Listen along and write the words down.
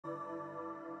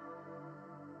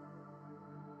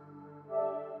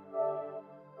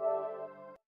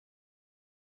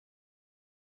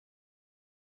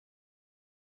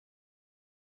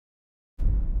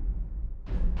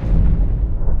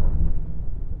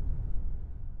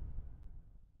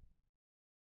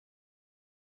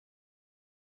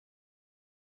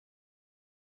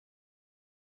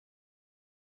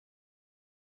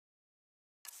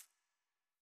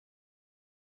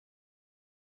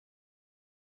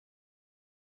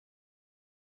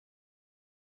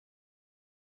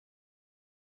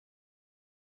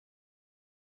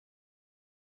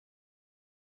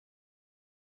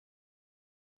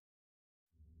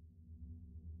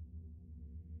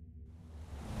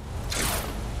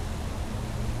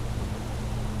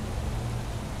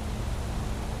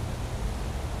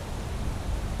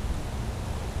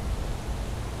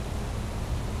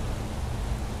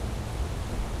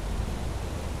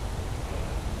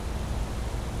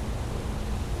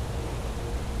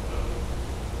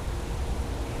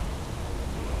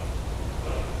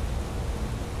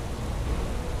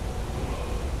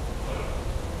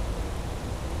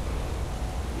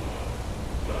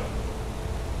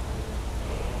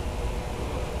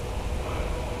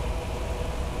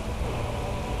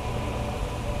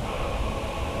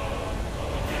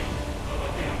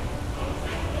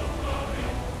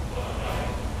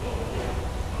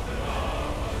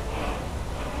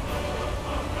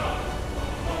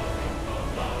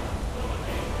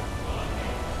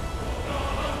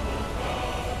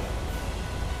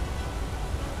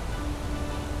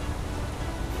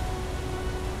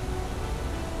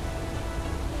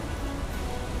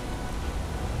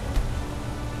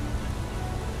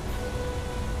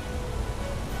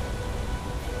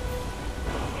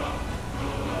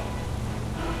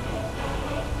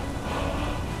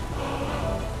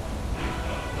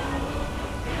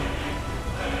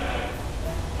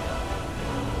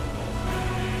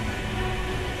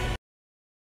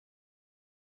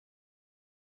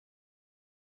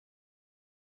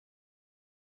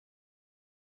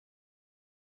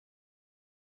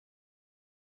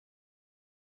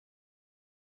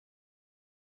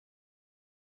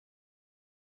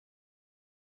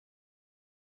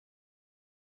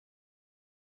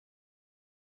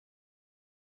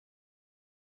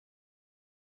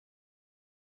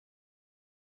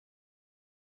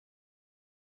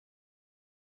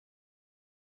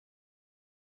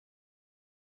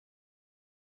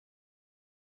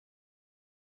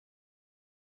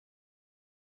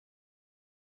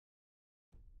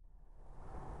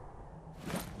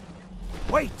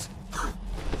Wait!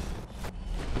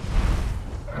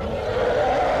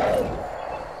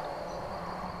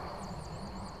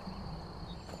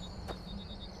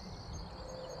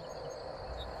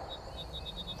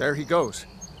 There he goes.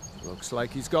 Looks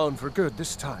like he's gone for good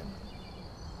this time.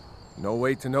 No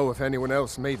way to know if anyone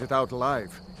else made it out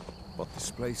alive. But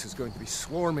this place is going to be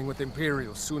swarming with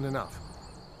Imperials soon enough.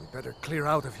 We better clear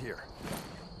out of here.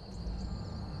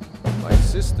 My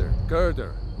sister,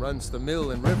 Gerda, runs the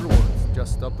mill in Riverwood,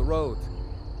 just up the road.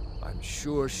 I'm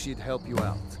sure she'd help you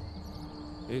out.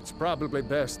 It's probably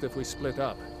best if we split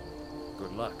up.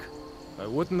 Good luck. I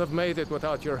wouldn't have made it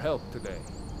without your help today.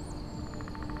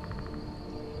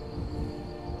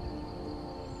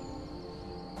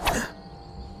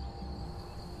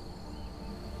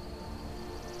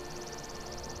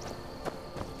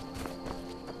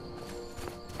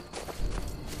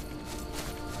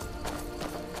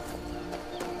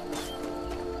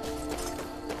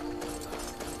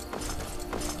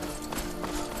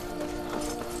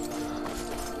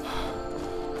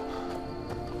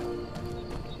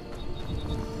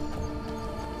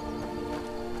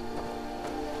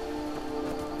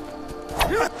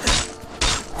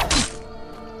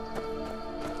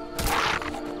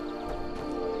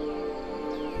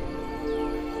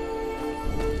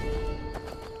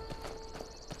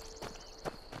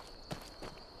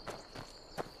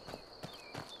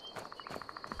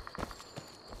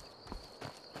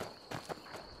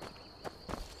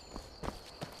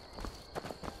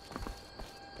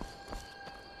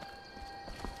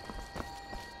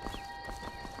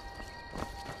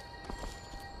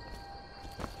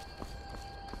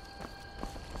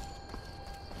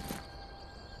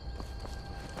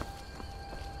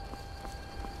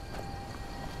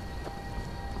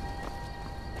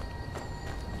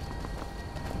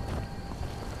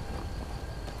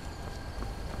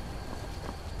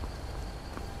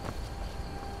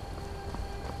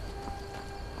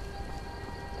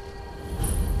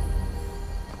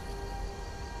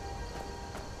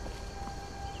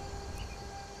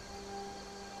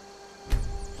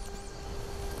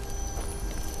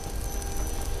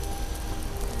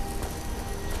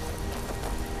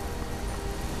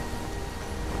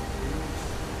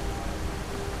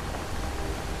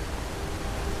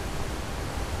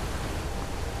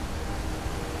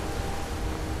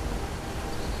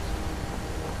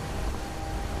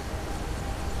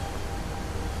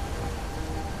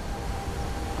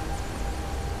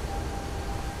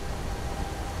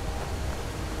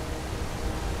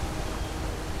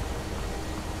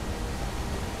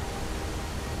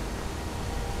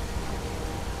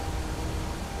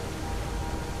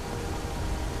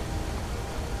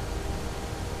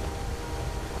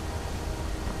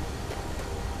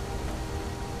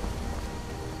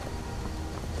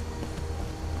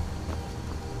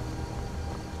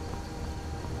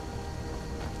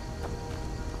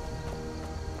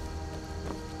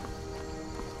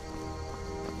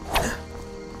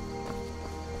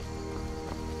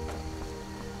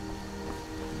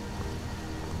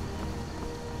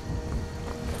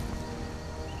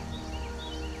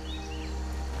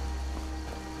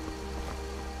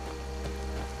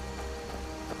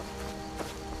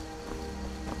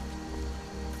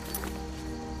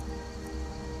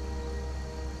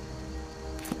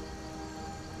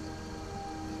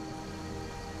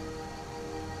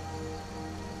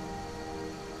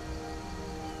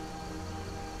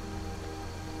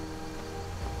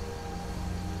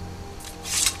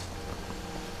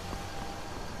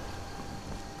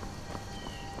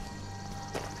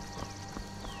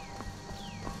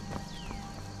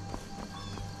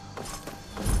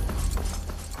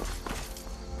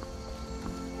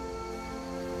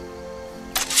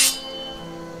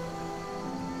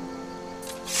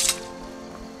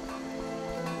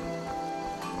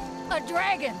 A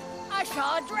dragon! I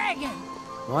saw a dragon!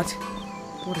 What?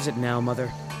 What is it now,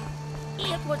 Mother?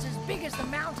 It was as big as the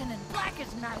mountain and black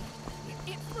as night.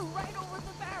 It flew right over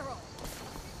the barrel.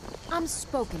 I'm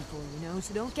spoken for, you know,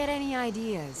 so don't get any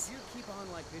ideas. If you keep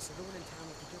on like this, everyone in town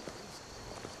will think you're crazy.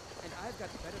 And I've got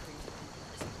better things to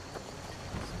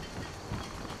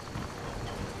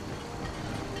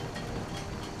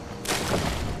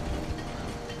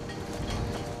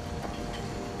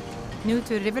do. New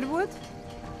to Riverwood?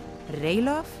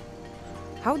 Rayloff?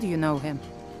 How do you know him?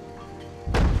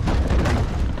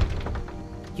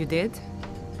 You did?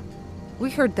 We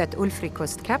heard that Ulfric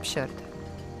was captured.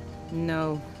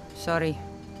 No, sorry.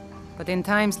 But in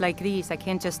times like these, I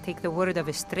can't just take the word of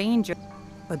a stranger.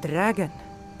 A dragon?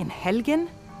 In Helgen?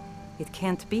 It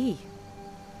can't be.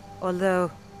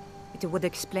 Although, it would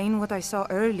explain what I saw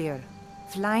earlier,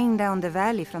 flying down the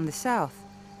valley from the south.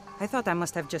 I thought I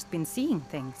must have just been seeing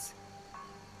things.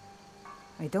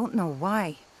 I don't know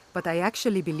why, but I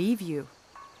actually believe you.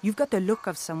 You've got the look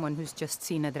of someone who's just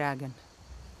seen a dragon.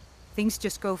 Things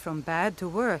just go from bad to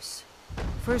worse.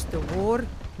 First the war,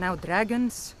 now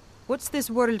dragons. What's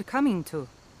this world coming to?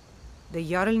 The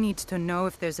Jarl needs to know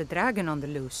if there's a dragon on the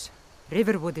loose.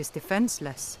 Riverwood is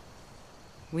defenseless.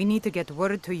 We need to get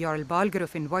word to Jarl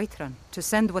Balgruuf in Whiterun to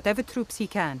send whatever troops he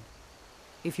can.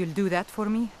 If you'll do that for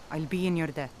me, I'll be in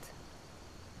your debt.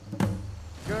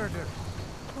 Girder,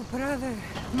 Oh, brother.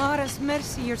 Mara's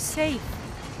mercy, you're safe.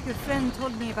 Your friend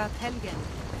told me about Helgen.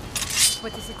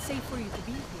 But is it safe for you to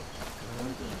be here?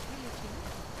 Won't the Imperials be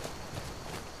looking?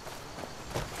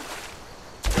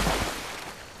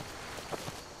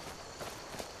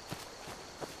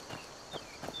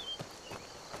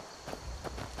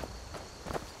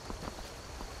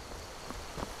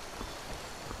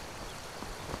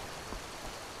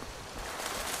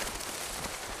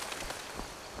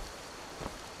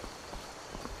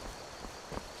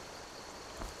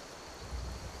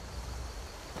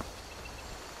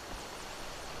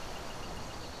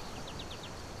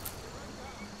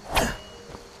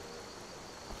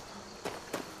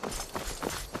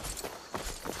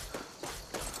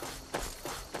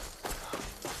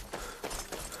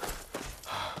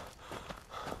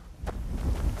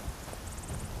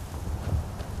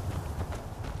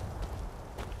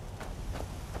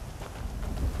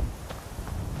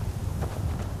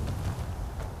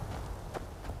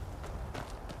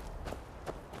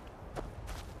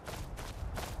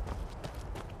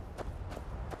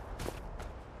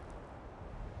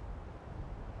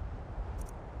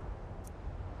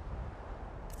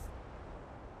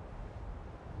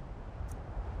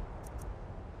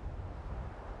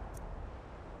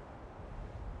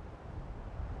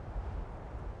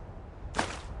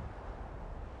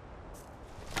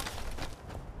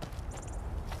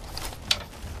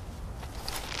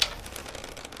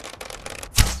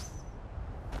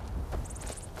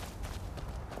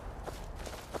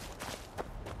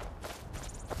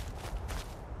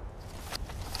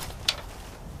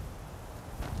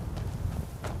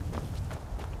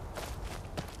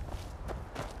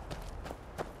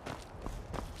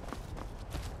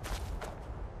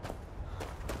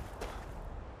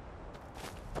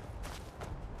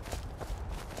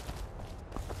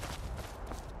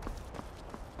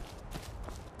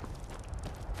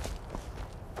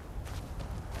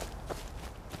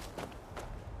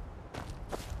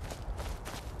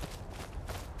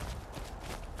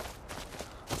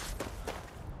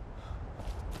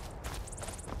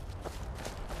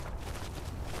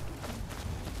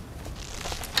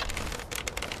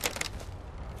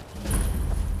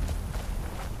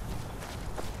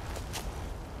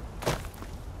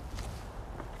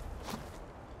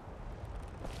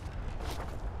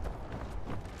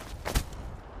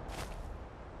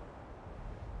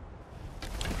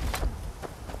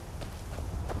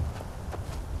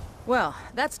 Well,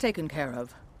 that's taken care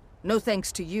of. No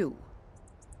thanks to you.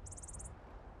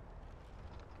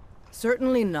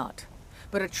 Certainly not.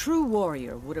 But a true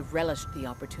warrior would have relished the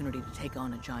opportunity to take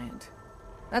on a giant.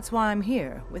 That's why I'm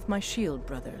here, with my shield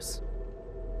brothers.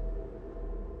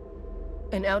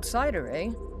 An outsider,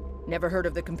 eh? Never heard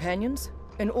of the Companions?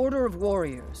 An order of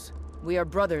warriors. We are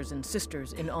brothers and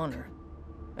sisters in honor.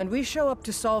 And we show up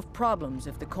to solve problems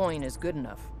if the coin is good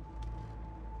enough.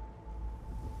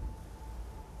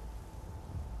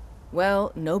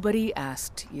 Well, nobody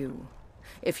asked you.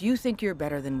 If you think you're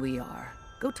better than we are,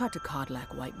 go talk to Codlac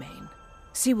Whitemane.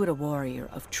 See what a warrior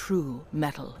of true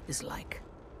metal is like.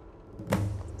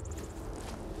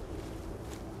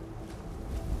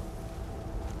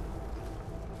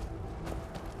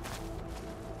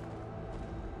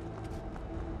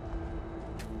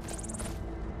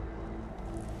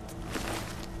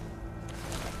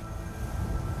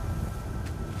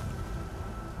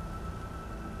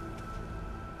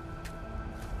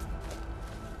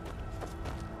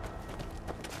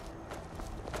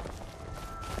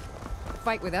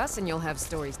 Fight with us and you'll have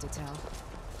stories to tell.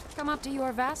 Come up to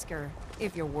your Vasker,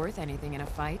 if you're worth anything in a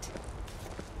fight.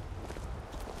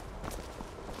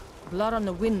 Blood on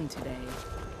the wind today.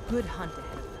 Good hunt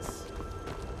ahead of us.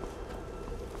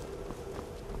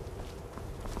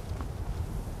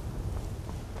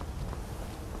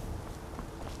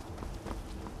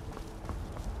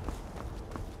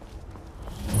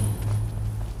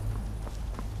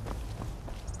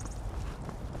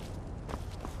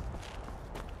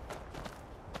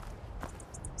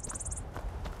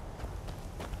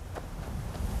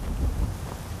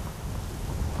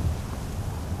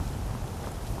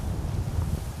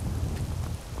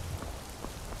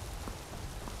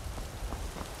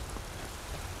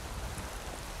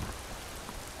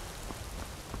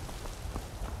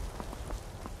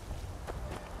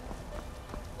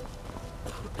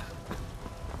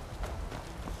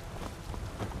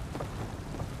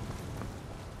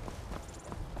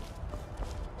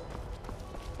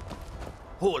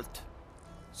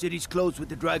 City's closed with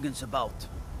the dragons about.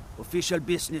 Official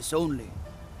business only.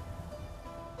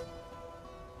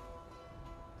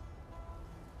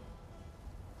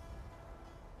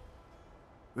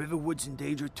 Riverwood's in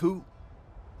danger too?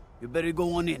 You better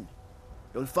go on in.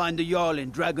 You'll find the Jarl in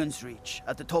Dragon's Reach,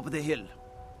 at the top of the hill.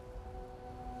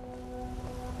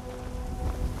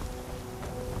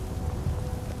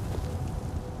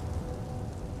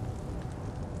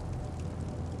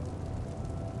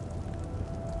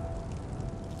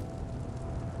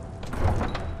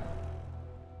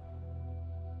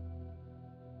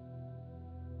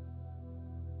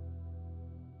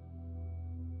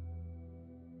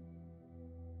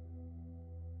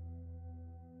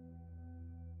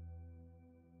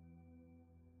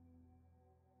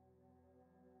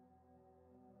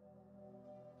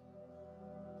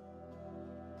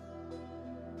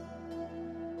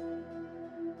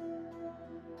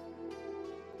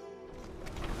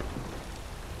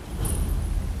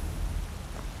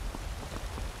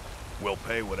 We'll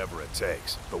pay whatever it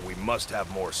takes, but we must have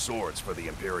more swords for the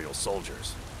Imperial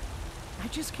soldiers. I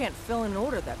just can't fill an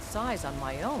order that size on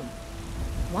my own.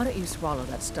 Why don't you swallow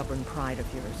that stubborn pride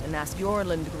of yours and ask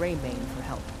Yorland Greymane for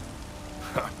help?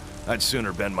 I'd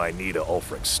sooner bend my knee to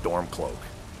Ulfric's Stormcloak.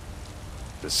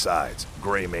 Besides,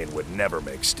 Greymane would never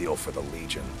make steel for the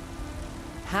Legion.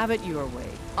 Have it your way.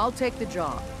 I'll take the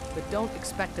job, but don't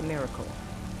expect a miracle.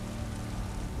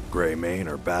 Greymane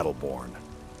or Battleborn?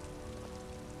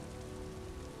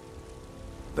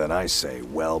 Then I say,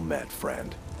 well met,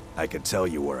 friend. I could tell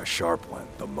you were a sharp one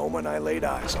the moment I laid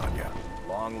eyes on you.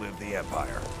 Long live the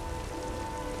Empire.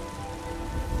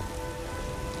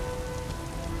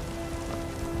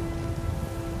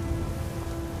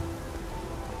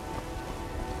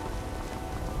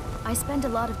 I spend a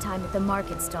lot of time at the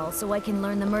market stall so I can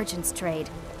learn the merchant's trade.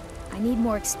 I need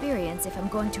more experience if I'm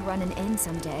going to run an inn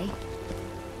someday.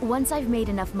 Once I've made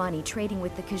enough money trading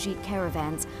with the Khajiit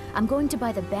caravans, I'm going to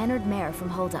buy the bannered mare from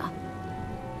Hulda.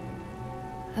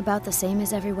 About the same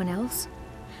as everyone else?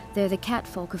 They're the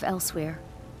catfolk of Elsewhere.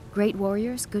 Great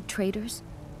warriors, good traders.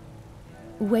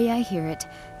 Way I hear it,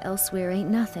 Elsewhere ain't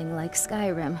nothing like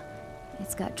Skyrim.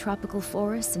 It's got tropical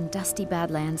forests and dusty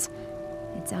badlands.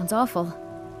 It sounds awful.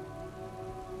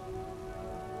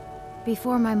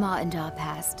 Before my ma and Da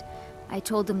passed, I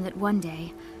told them that one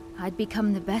day, I'd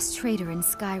become the best trader in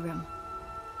Skyrim.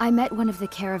 I met one of the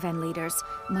caravan leaders,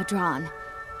 Madran.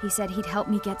 He said he'd help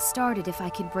me get started if I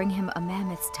could bring him a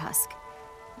mammoth's tusk.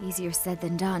 Easier said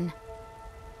than done.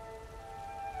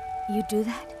 You'd do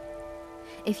that?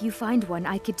 If you find one,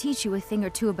 I could teach you a thing or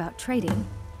two about trading.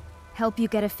 Help you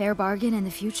get a fair bargain in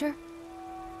the future?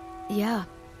 Yeah,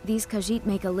 these Khajiit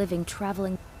make a living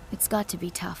traveling. It's got to be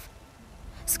tough.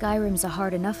 Skyrim's a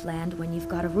hard enough land when you've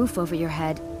got a roof over your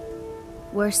head.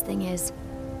 Worst thing is,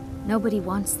 nobody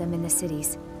wants them in the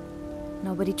cities.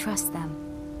 Nobody trusts them.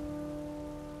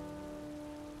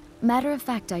 Matter of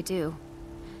fact, I do.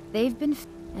 They've been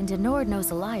and Denord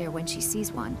knows a liar when she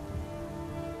sees one.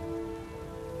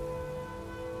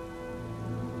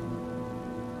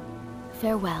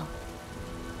 Farewell.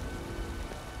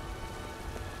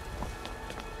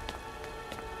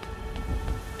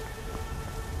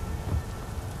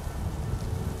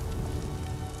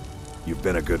 You've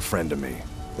been a good friend to me.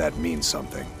 That means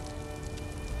something.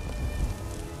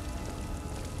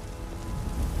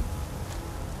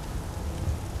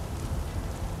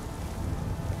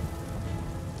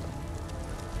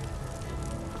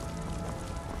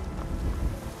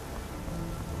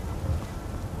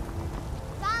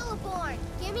 Battleborn,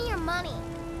 give me your money.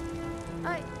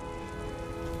 I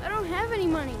don't have any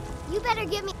money. You better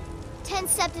give me 10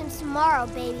 septims tomorrow,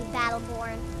 baby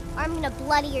Battleborn, or I'm gonna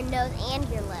bloody your nose and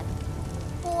your lip.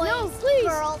 Boys, no, please.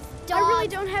 Girls, dogs, I really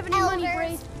don't have any elders. money,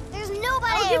 Braith. There's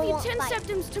nobody I'll I give you won't 10 fight.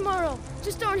 septims tomorrow.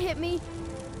 Just don't hit me.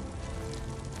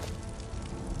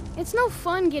 It's no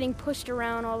fun getting pushed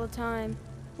around all the time.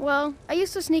 Well, I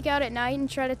used to sneak out at night and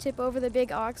try to tip over the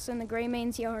big ox in the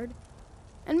Greymane's yard.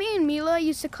 And me and Mila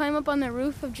used to climb up on the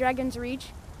roof of Dragon's Reach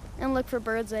and look for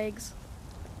birds' eggs.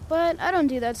 But I don't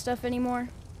do that stuff anymore.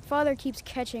 Father keeps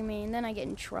catching me and then I get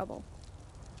in trouble.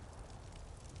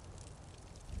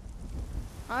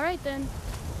 All right then.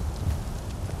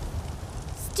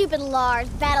 Stupid Lars,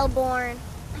 Battleborn.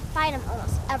 I fight him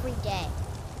almost every day.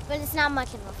 But it's not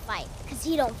much of a fight, because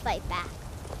he don't fight back.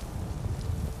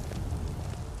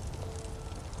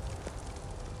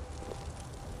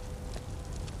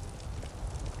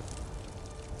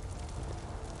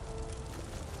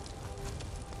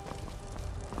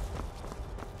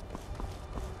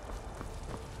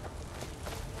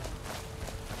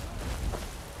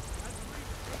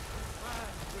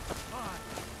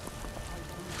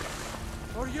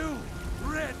 For you,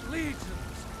 Red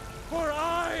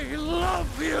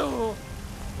love you!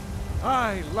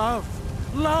 I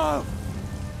love!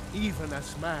 Even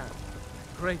as man,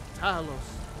 great Talos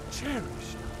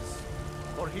cherished us.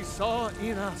 For he saw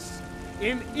in us,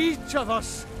 in each of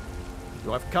us.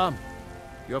 You have come.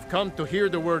 You have come to hear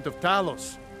the word of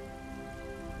Talos.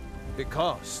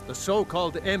 Because the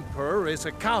so-called Emperor is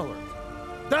a coward.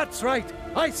 That's right,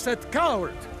 I said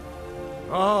coward!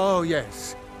 Oh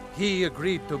yes, he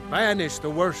agreed to banish the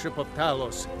worship of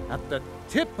Talos at the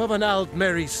tip of an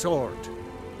Aldmeri sword.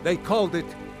 They called it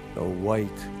the White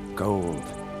Gold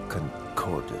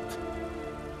Concordat.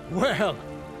 Well,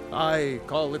 I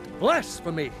call it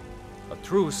blasphemy. A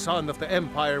true son of the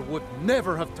Empire would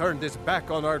never have turned his back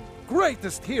on our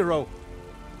greatest hero.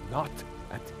 Not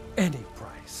at any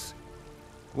price.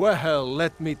 Well,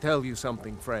 let me tell you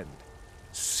something, friend.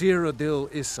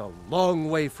 Cyrodiil is a long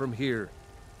way from here,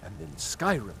 and in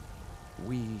Skyrim,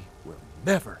 we will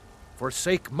never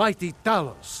forsake mighty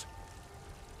Talos.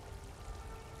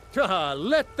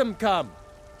 Let them come.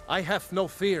 I have no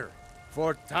fear,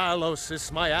 for Talos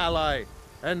is my ally,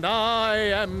 and I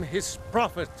am his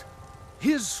prophet.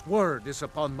 His word is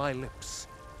upon my lips.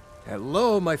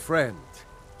 Hello, my friend.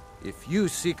 If you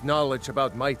seek knowledge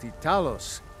about mighty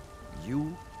Talos,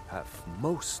 you have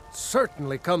most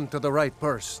certainly come to the right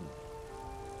person.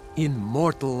 In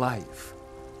mortal life,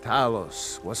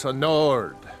 Talos was a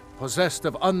Nord, possessed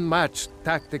of unmatched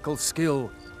tactical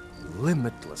skill,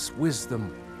 limitless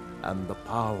wisdom, and the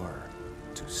power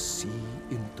to see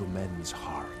into men's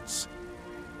hearts.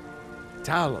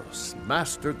 Talos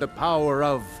mastered the power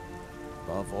of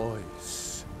the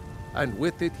voice, and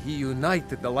with it he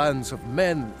united the lands of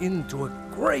men into a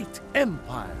great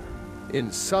empire.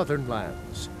 In southern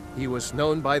lands, he was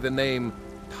known by the name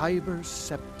Tiber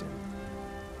Septim.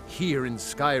 Here in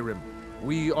Skyrim,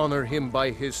 we honor him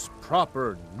by his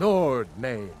proper Nord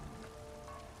name.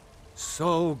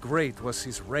 So great was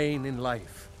his reign in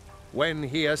life. When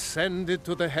he ascended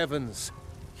to the heavens,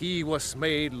 he was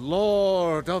made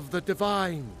Lord of the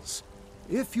Divines.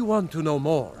 If you want to know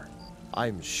more,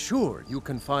 I'm sure you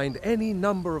can find any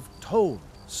number of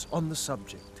tomes on the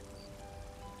subject.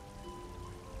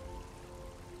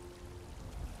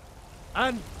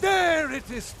 And there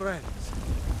it is, friends.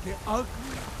 The ugly.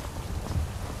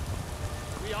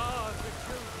 We are the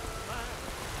children of man.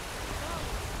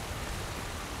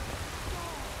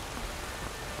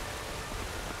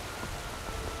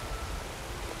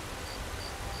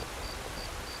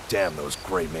 Damn those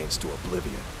Greymanes to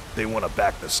oblivion. They want to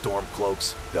back the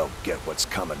Stormcloaks, they'll get what's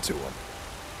coming to them.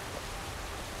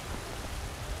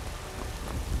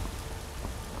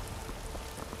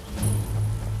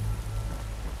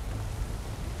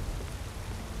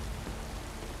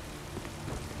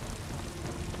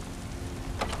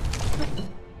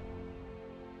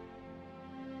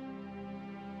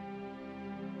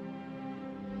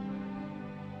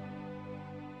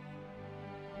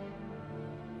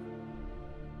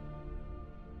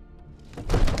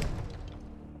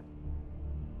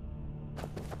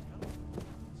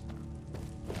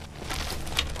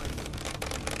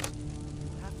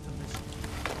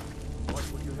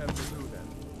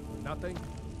 Nothing?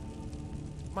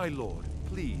 My lord,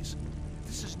 please.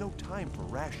 This is no time for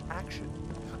rash action.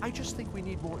 I just think we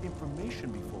need more information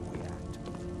before we act.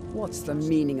 What's the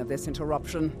meaning of this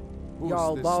interruption?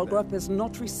 Jarl Balgrup is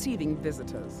not receiving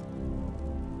visitors.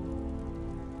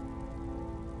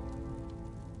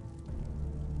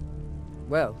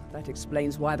 Well, that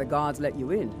explains why the guards let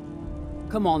you in.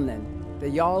 Come on then. The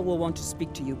Jarl will want to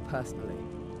speak to you personally.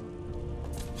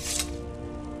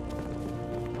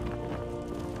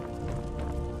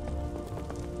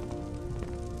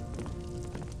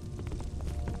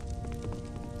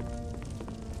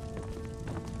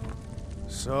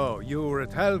 So, you were at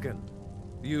Helgen.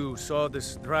 You saw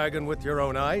this dragon with your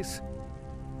own eyes?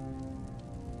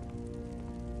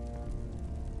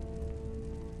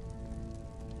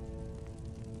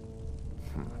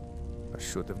 I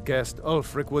should have guessed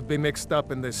Ulfric would be mixed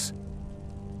up in this.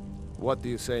 What do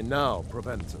you say now,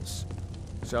 Proventus?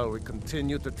 Shall we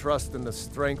continue to trust in the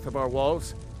strength of our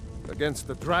walls against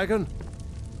the dragon?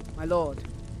 My lord,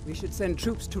 we should send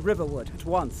troops to Riverwood at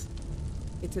once.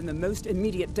 It's in the most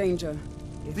immediate danger.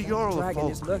 If The Jarl of dragon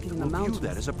is lurking in the will view mountains.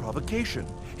 that as a provocation.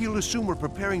 He'll assume we're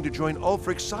preparing to join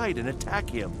Ulfric's side and attack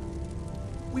him.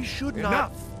 We should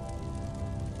not... Enough!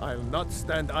 I'll not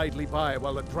stand idly by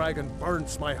while the dragon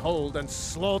burns my hold and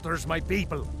slaughters my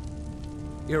people.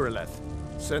 Irileth,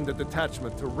 send a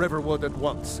detachment to Riverwood at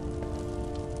once.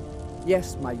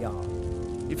 Yes, my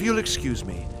Jarl. If you'll excuse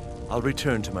me, I'll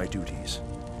return to my duties.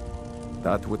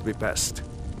 That would be best.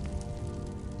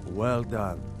 Well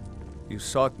done. You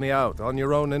sought me out on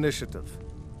your own initiative.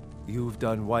 You've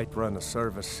done Whiterun a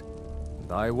service,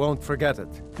 and I won't forget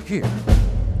it. Here,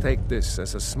 take this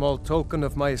as a small token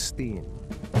of my esteem.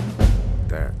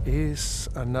 There is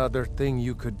another thing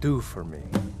you could do for me.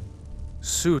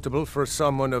 Suitable for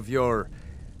someone of your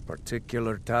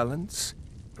particular talents,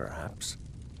 perhaps?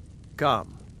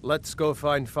 Come, let's go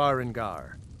find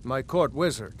Farengar, my court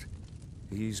wizard.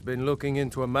 He's been looking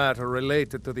into a matter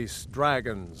related to these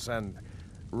dragons and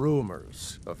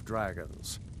rumors of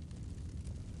dragons.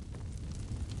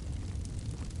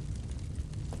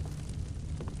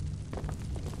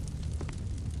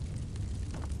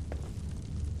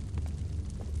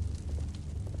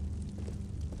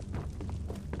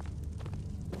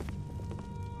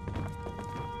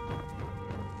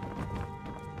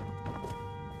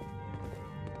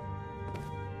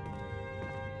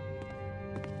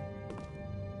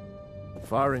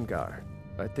 Farengar,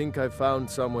 I think I've found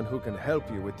someone who can help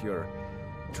you with your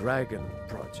dragon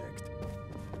project.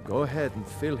 Go ahead and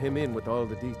fill him in with all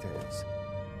the details.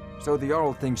 So the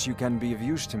Jarl thinks you can be of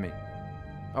use to me.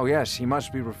 Oh yes, he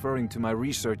must be referring to my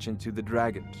research into the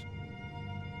dragons.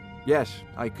 Yes,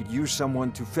 I could use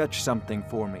someone to fetch something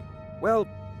for me. Well,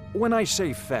 when I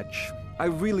say fetch, I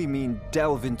really mean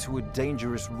delve into a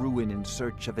dangerous ruin in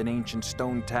search of an ancient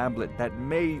stone tablet that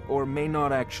may or may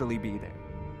not actually be there.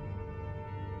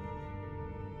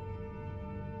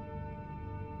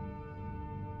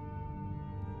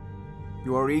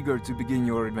 You are eager to begin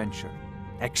your adventure.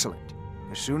 Excellent.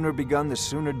 The sooner begun, the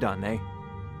sooner done, eh?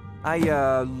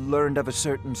 I, learned of a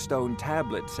certain stone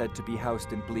tablet said to be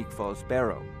housed in Bleak Falls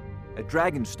Barrow. A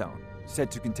dragon stone, said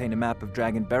to contain a map of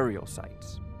dragon burial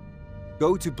sites.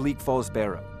 Go to Bleak Falls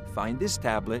Barrow, find this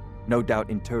tablet, no doubt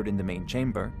interred in the main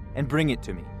chamber, and bring it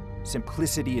to me.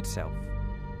 Simplicity itself.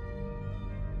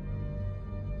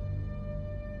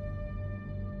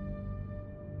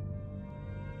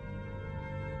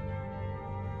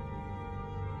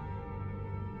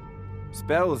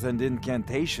 Spells and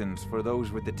incantations for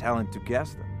those with the talent to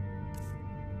cast them.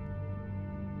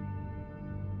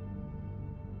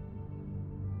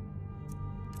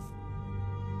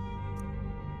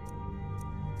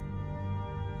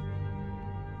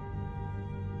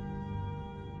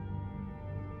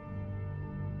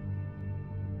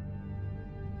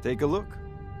 Take a look.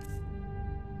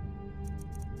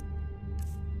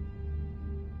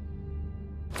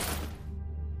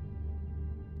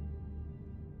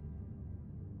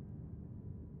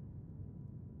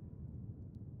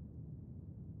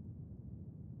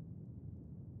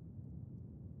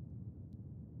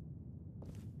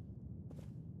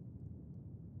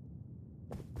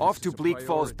 Off to Bleak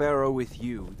Falls Barrow with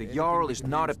you. The Jarl is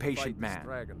not a patient man.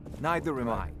 Neither am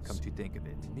I, come to think of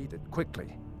it. Need it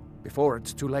quickly, before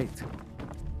it's too late.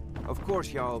 Of course,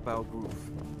 Jarl Balgroof.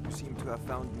 You seem to have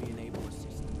found me an able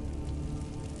assistant.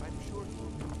 I'm sure it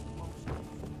will be close.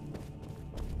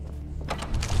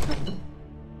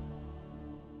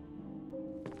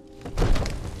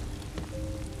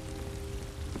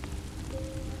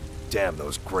 Damn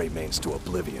those Greymanes to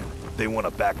oblivion. They want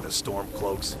to back the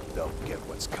Stormcloaks, they'll get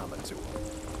what's coming to them.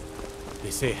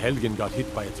 They say Helgen got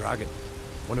hit by a dragon.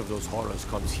 One of those horrors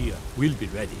comes here. We'll be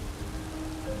ready.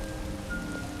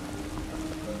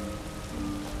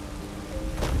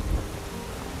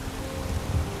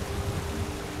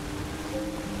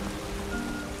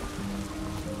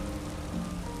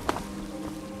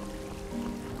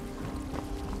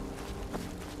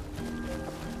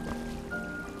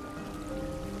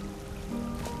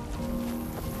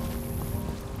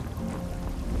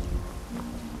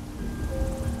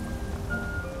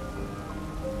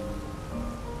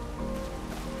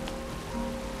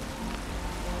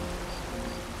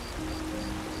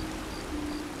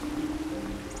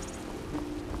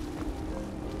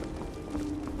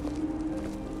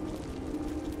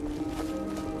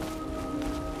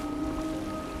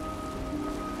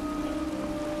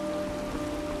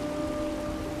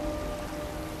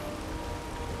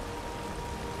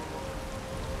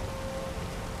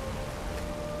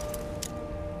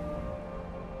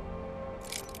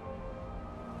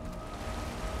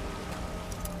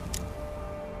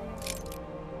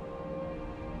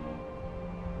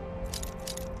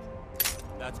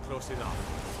 That's close enough.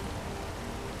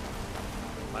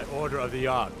 By order of the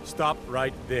Jarl, stop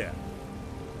right there.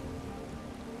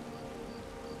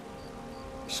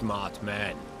 Smart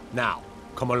man. Now,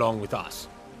 come along with us.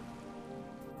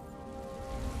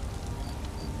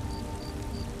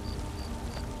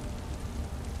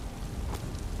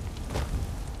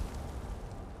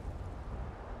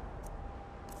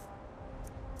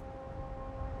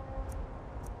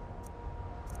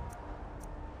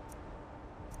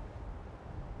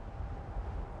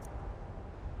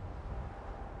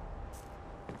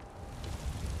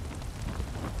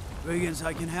 Brigands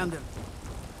I can handle.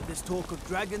 This talk of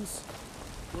dragons,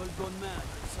 world gone mad,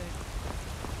 they say.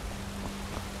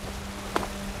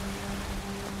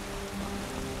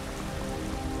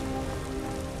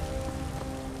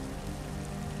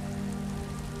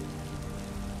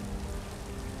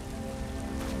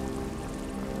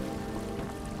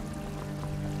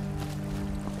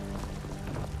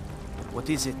 What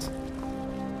is it?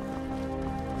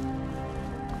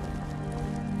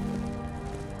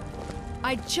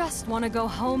 I just want to go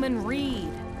home and read.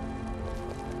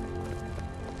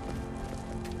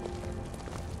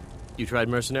 You tried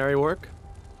mercenary work?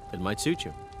 It might suit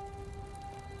you.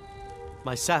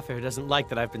 My Sapphire doesn't like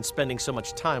that I've been spending so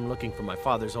much time looking for my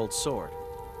father's old sword.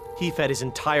 He fed his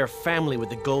entire family with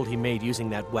the gold he made using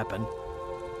that weapon.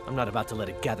 I'm not about to let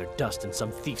it gather dust in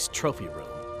some thief's trophy room.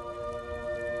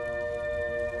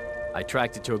 I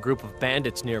tracked it to a group of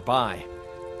bandits nearby,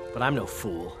 but I'm no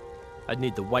fool. I'd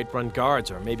need the Whiterun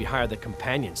guards or maybe hire the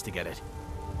companions to get it.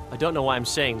 I don't know why I'm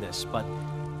saying this, but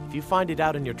if you find it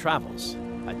out in your travels,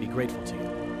 I'd be grateful to you.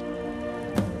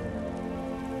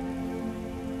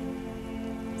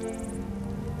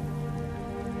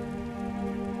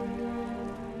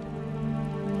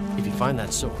 If you find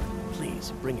that sword,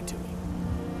 please bring it to me.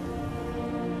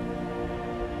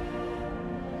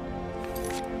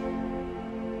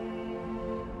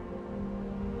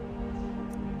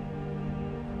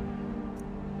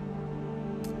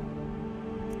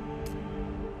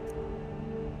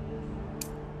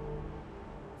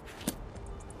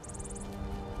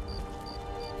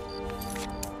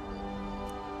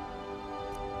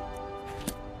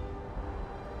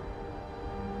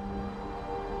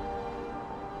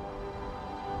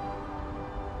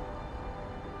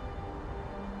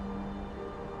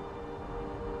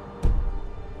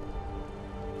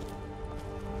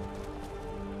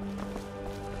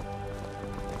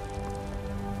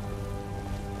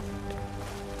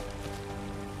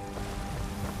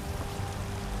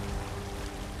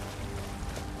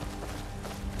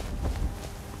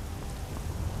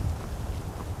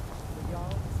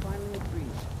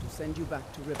 Send you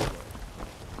back to Riverwood.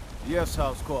 Yes,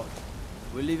 House Court.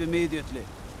 We'll leave immediately.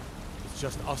 It's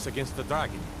just us against the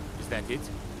dragon. Is that it?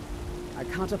 I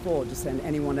can't afford to send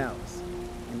anyone else,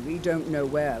 and we don't know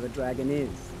where the dragon is.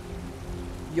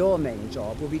 Your main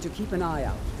job will be to keep an eye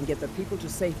out and get the people to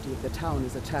safety if the town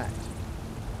is attacked.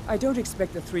 I don't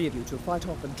expect the three of you to fight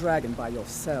off the dragon by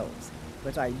yourselves,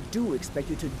 but I do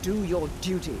expect you to do your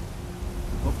duty.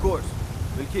 Of course.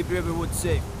 We'll keep Riverwood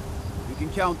safe. You can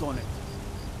count on it.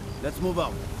 Let's move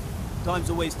out.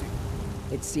 Time's a-wasting.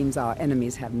 It seems our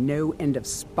enemies have no end of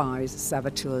spies,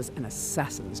 saboteurs, and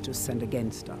assassins to send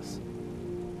against us.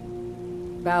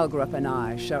 Balgrup and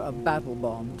I share a battle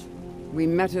bond. We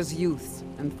met as youths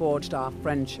and forged our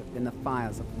friendship in the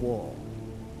fires of war.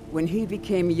 When he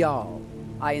became Jarl,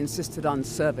 I insisted on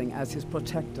serving as his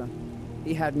protector.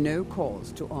 He had no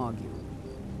cause to argue.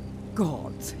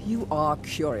 Gods, you are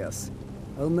curious.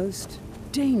 Almost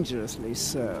dangerously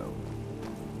so.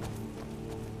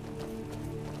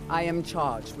 I am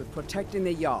charged with protecting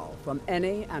the Jarl from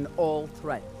any and all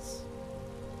threats.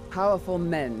 Powerful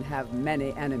men have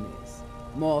many enemies,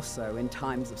 more so in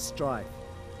times of strife,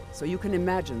 so you can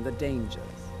imagine the dangers.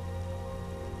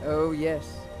 Oh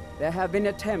yes, there have been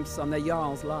attempts on the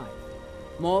Jarl's life.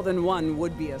 More than one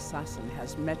would-be assassin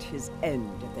has met his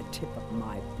end at the tip of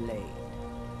my blade.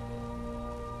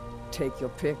 Take your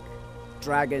pick.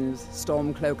 Dragons,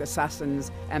 Stormcloak assassins,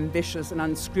 ambitious and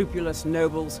unscrupulous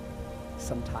nobles.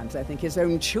 Sometimes I think his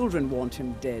own children want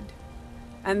him dead.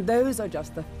 And those are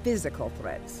just the physical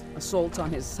threats. Assaults on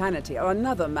his sanity are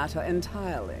another matter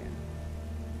entirely.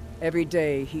 Every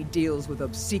day he deals with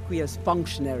obsequious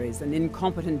functionaries and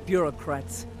incompetent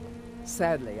bureaucrats.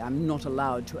 Sadly, I'm not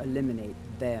allowed to eliminate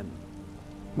them.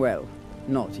 Well,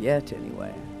 not yet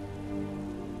anyway.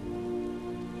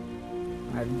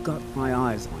 I've got my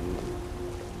eyes on you.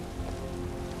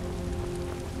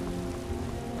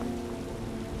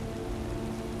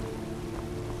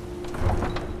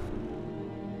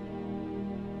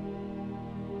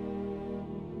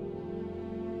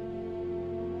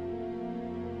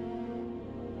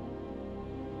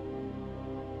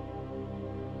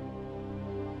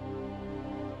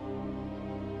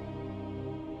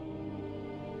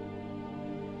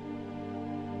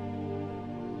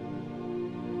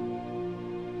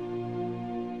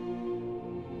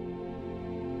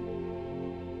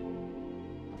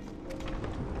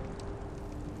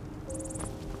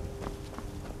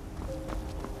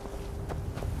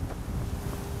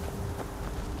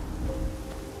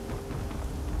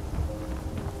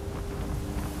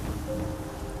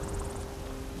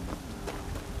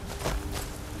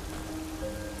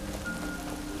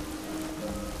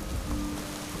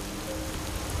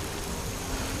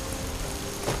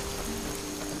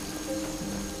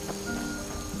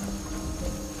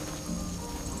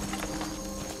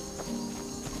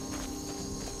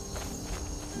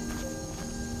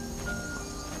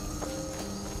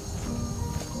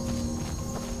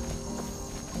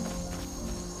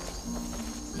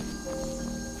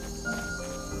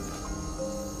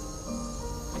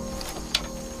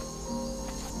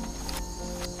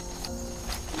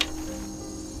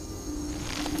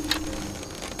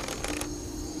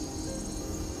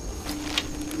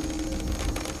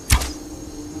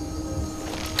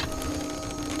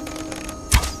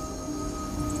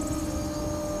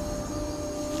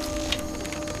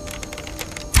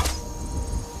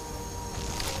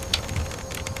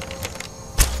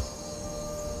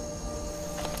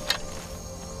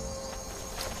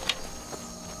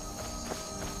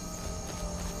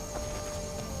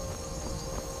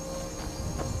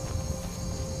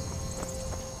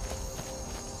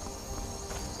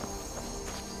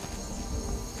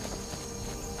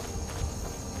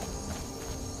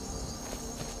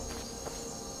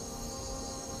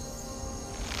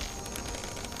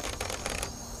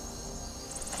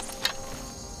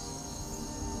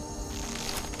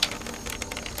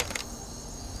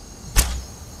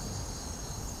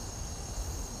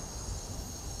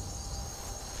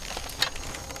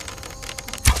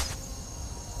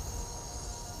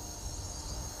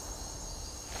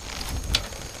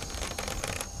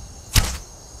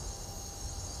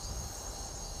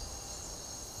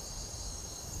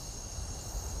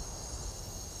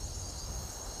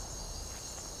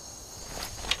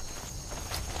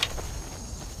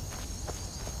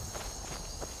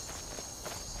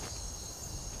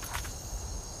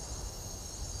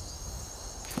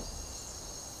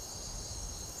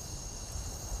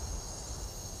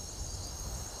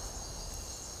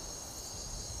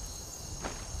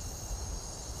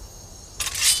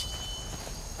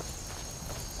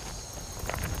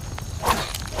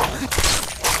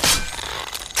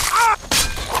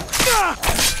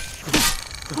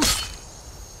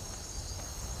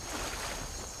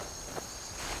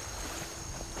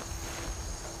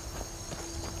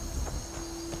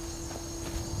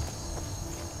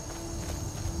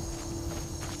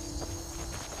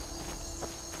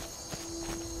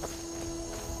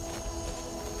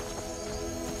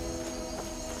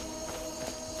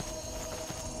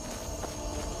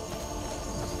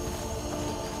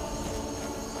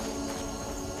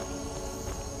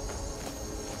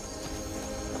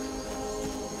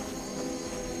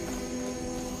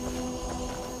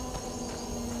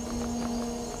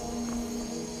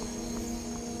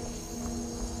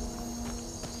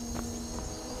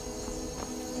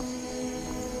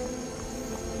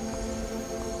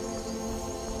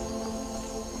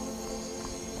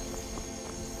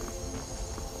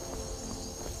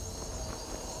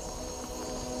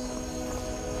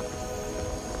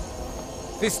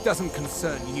 This doesn't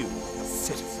concern you,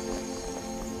 citizen.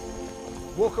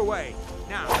 Walk away,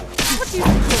 now. What do you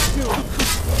think you're doing?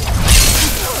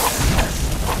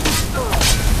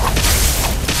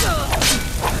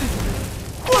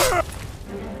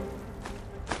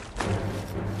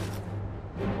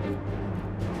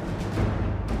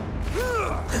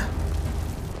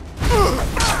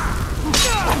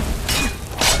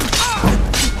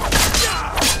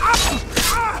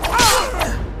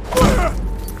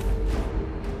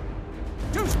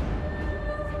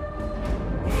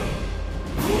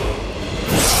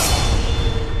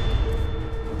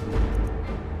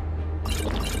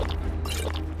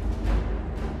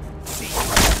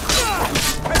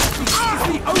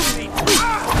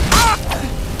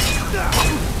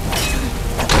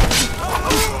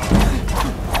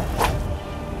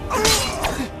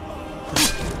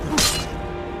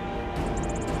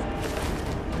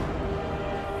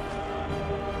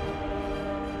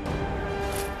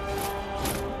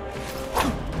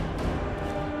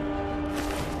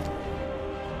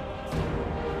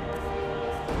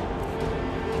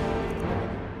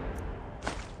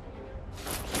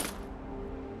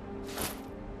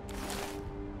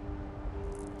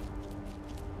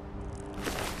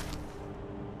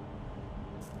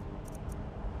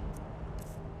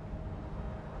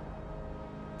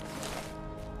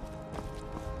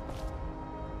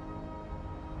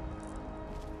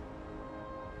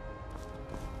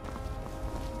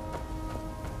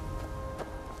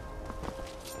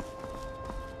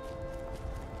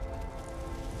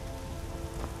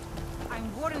 I'm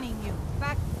warning you.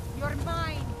 Back. You're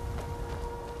mine.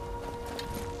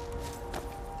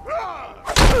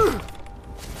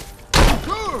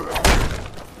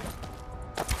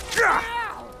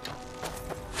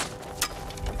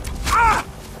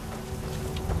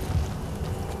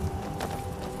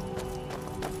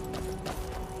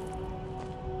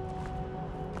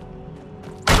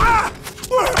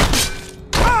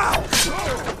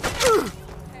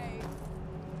 Hey,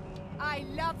 I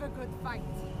love a good fight.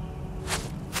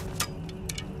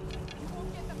 You won't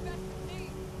get the best of me.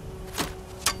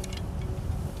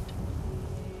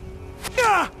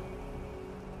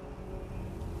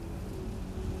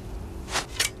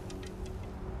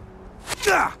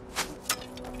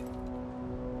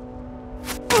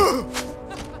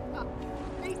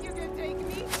 Think you can take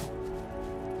me?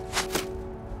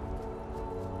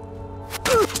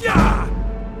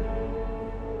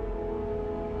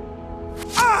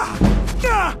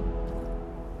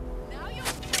 Now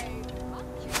you'll pay. I'll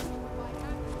kill you if I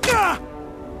have to.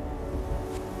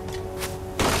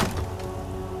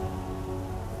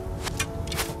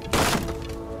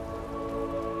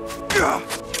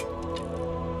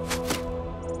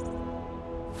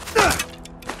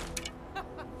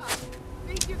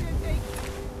 Think you can take me?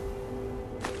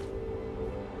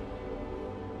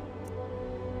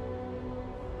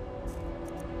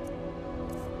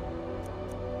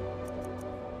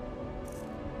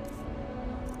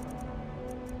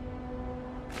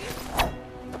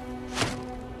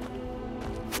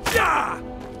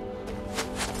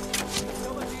 So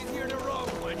much easier to roll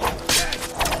when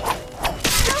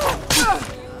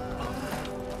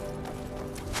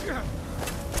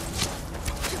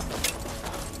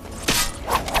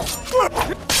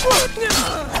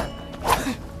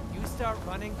you start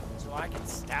running so I can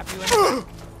stab you in the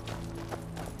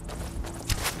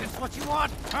This what you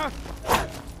want, huh?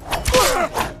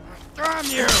 Damn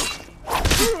you!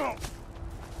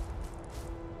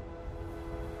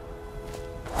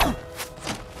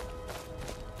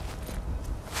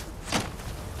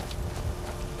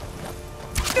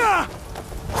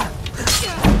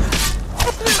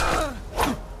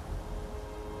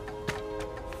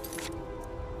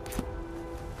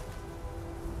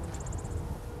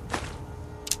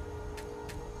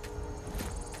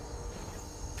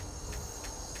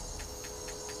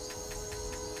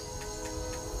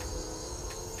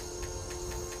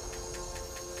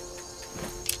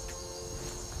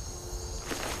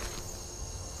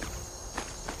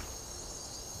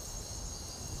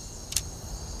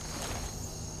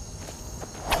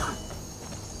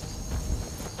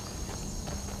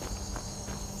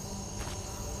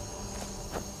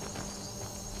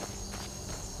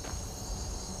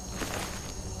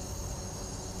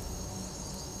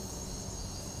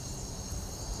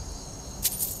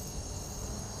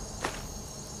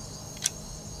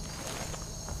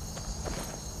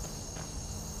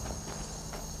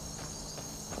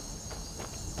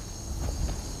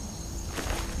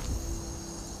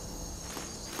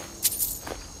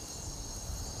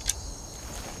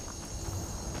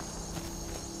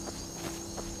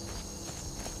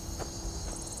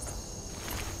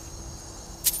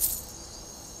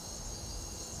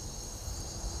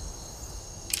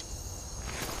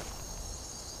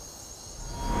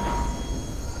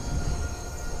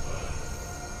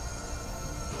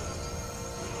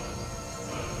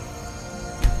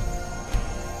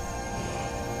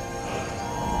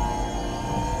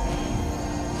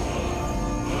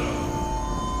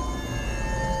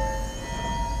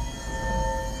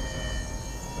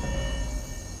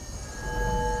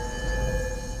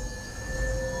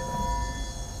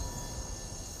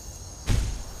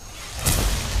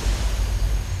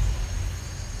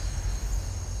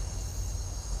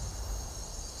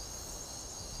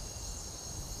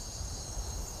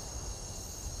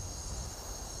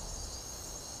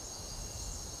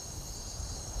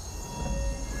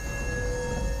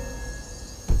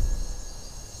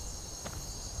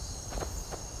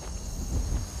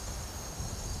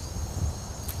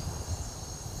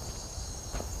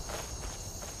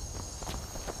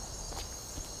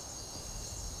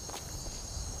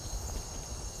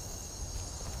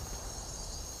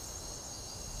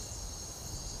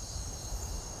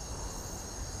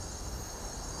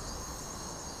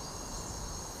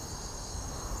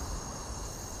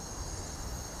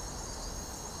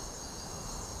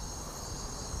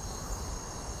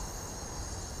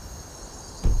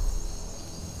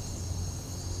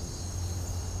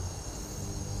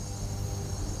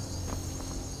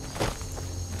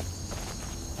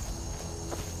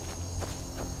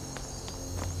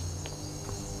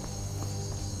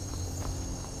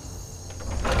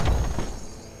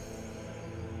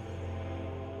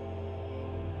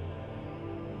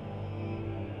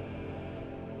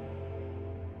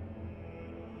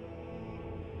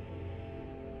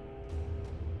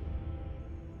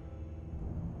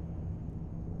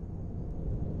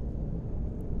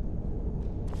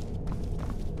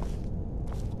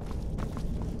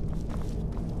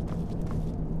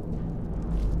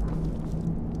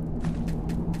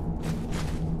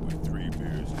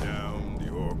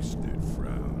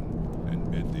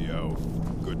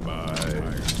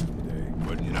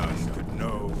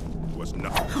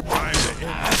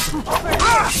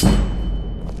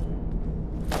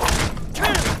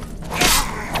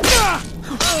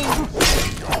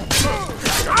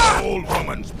 Old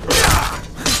woman's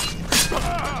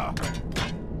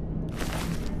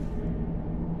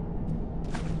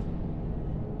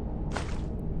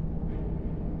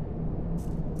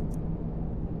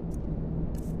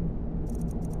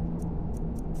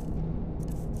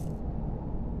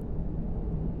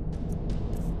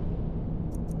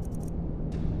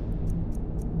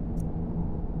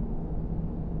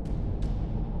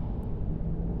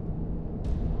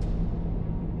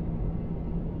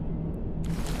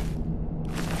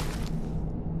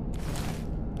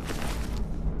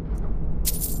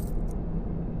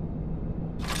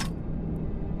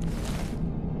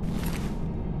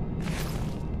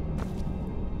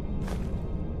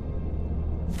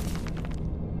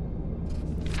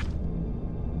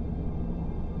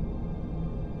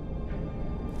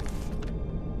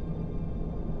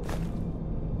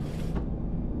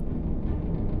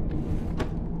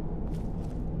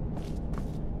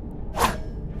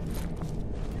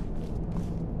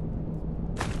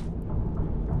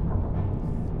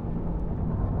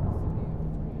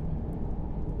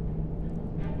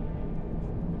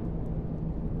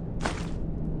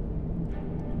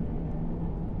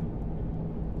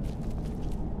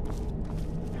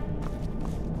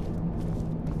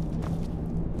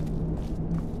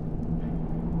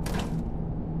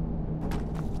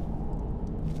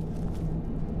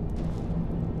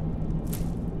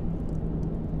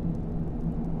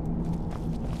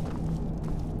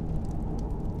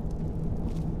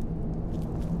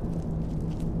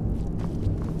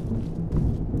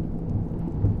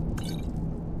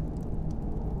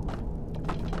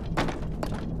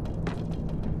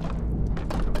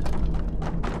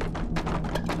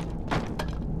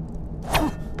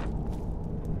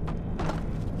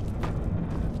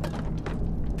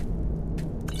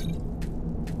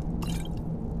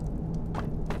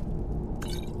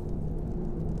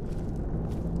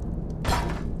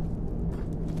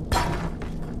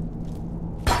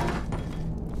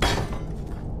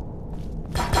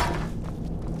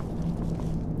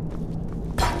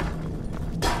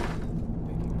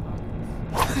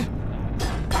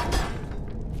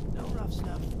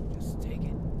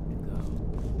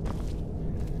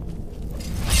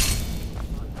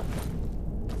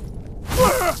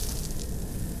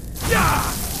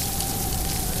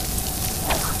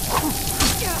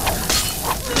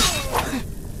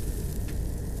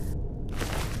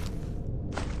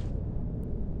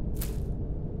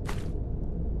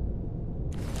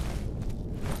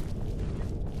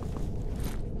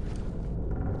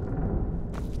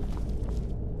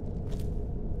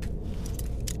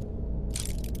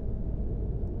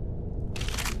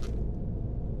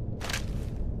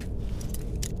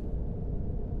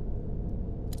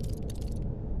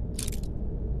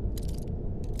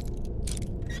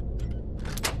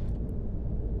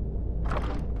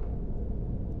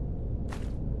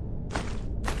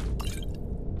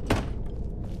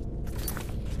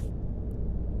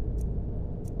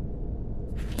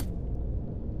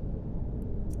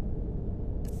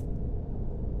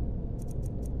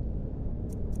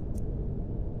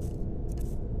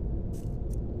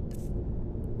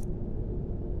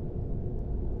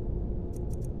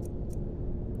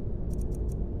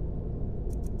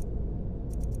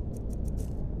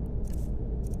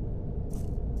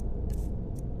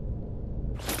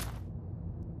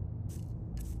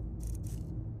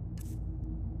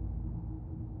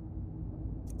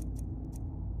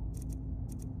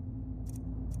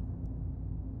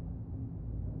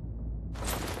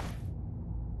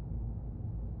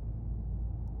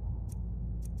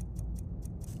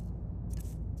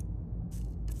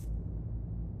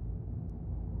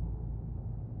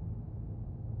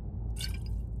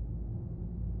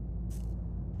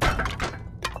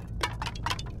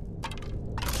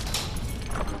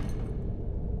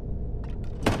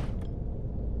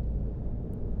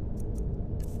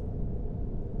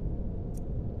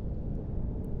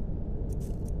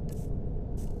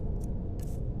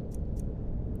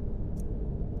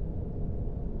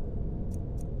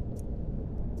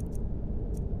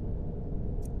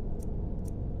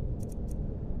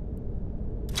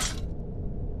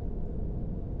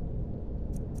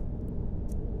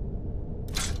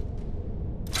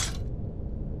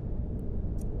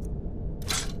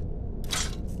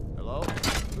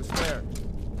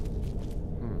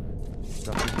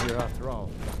here after all.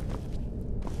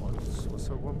 Once was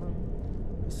a woman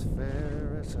as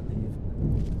fair as an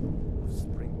evening of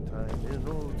springtime in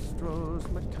old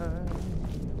Strosmakine.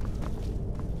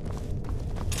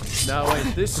 Now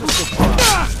ain't this a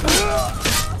surprise?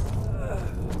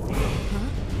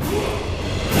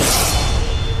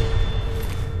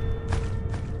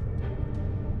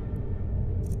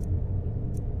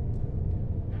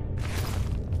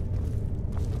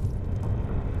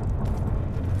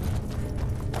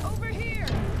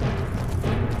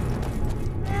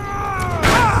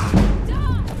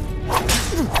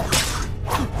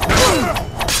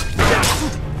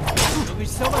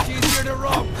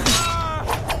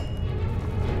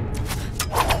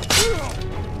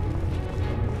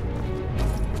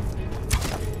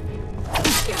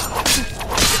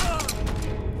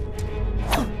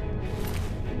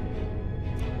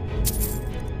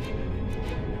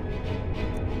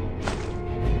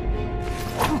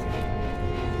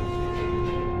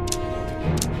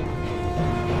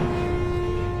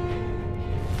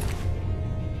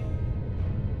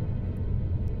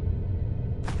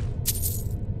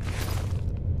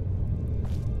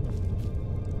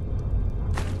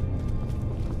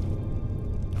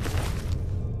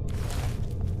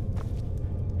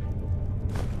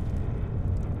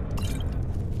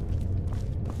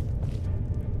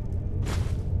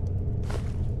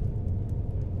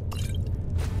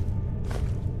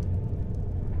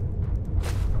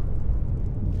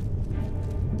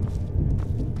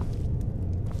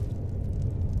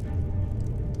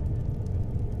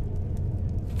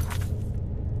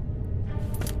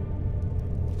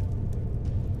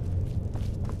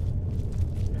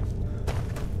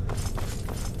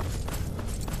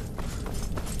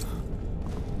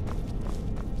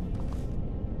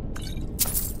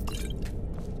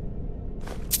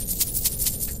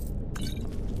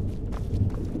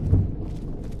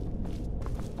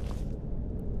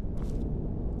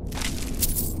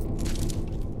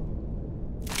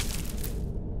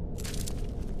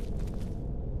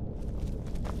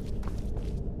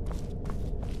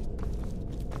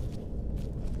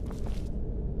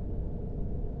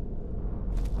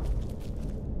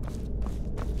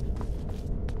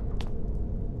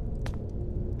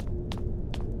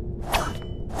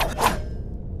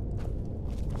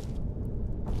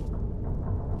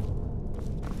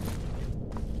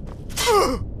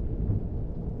 Ugh!